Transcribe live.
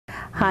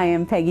Hi,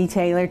 I'm Peggy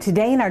Taylor.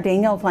 Today in our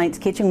Daniel Appliance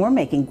Kitchen, we're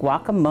making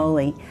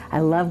guacamole.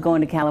 I love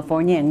going to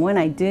California, and when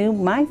I do,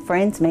 my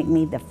friends make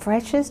me the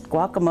freshest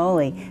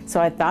guacamole. So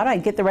I thought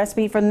I'd get the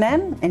recipe from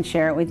them and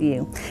share it with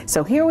you.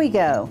 So here we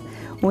go.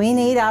 We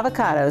need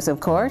avocados, of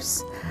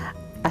course,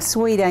 a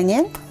sweet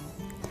onion,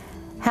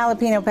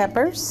 jalapeno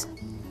peppers,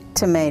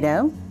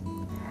 tomato,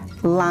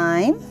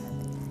 lime,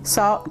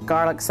 salt,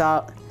 garlic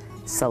salt,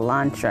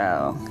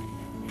 cilantro.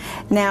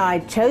 Now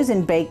I've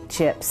chosen baked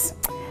chips,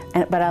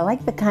 but I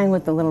like the kind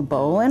with the little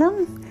bowl in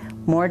them.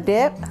 More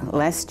dip,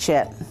 less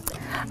chip.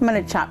 I'm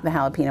going to chop the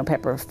jalapeno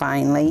pepper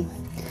finely,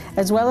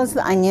 as well as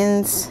the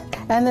onions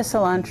and the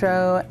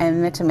cilantro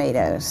and the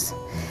tomatoes.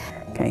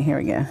 Okay, here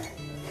we go.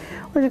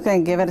 We're just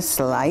going to give it a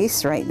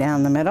slice right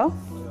down the middle,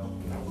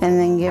 and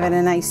then give it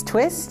a nice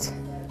twist.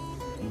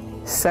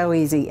 So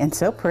easy and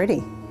so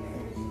pretty.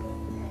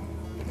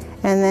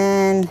 And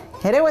then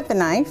hit it with the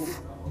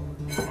knife,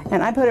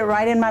 and I put it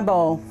right in my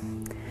bowl.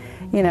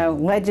 You know,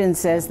 legend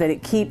says that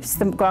it keeps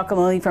the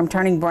guacamole from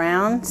turning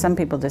brown. Some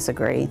people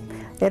disagree.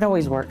 It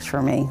always works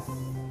for me.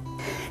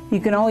 You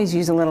can always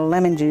use a little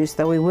lemon juice,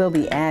 though we will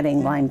be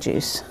adding lime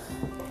juice.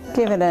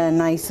 Give it a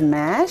nice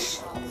mash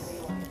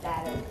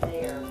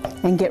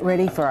and get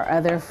ready for our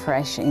other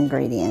fresh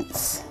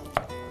ingredients.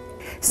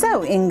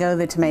 So in go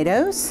the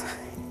tomatoes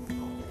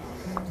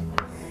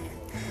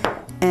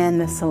and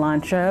the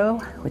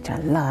cilantro, which I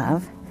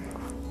love,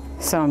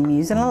 so I'm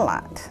using a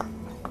lot.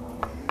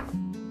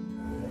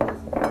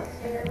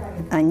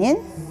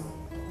 Onion.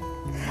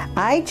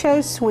 I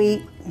chose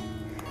sweet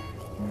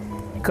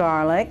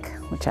garlic,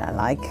 which I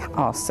like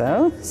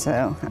also,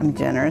 so I'm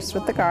generous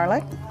with the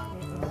garlic.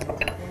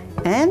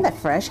 And the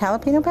fresh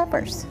jalapeno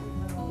peppers.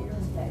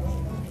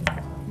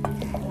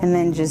 And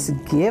then just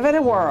give it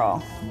a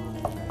whirl.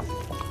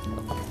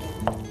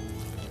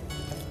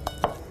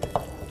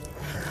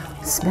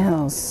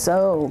 Smells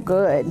so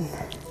good.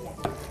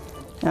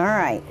 All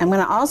right, I'm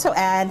going to also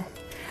add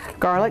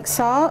garlic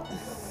salt,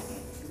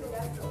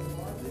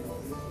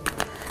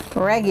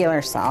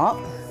 regular salt,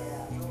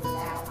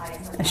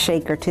 a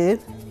shake or two,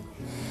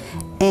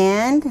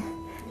 and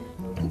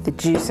the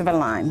juice of a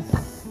lime.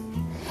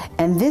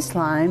 And this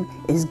lime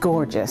is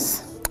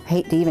gorgeous. I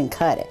hate to even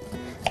cut it.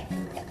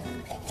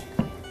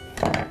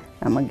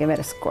 I'm gonna give it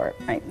a squirt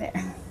right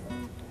there.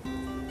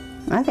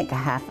 I think a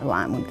half a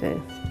lime would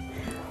do,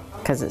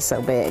 because it's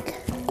so big.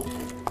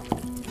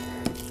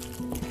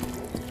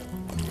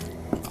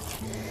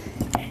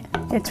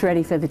 It's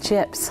ready for the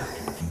chips.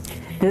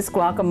 This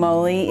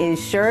guacamole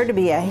is sure to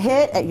be a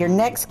hit at your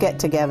next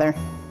get-together.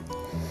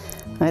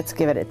 Let's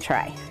give it a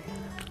try.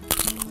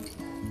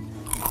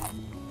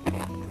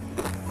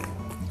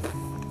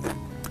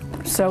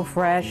 So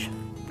fresh,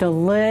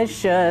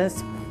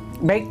 delicious.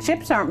 Baked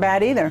chips aren't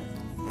bad either.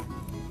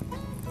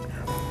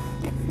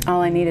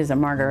 All I need is a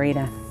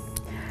margarita.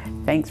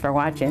 Thanks for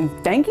watching.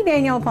 Thank you,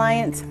 Daniel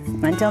Appliance.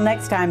 Until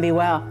next time, be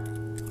well.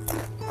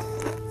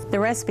 The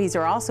recipes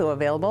are also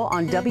available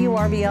on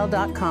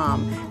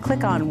WRVL.com.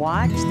 Click on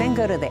Watch, then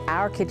go to the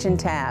Our Kitchen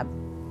tab.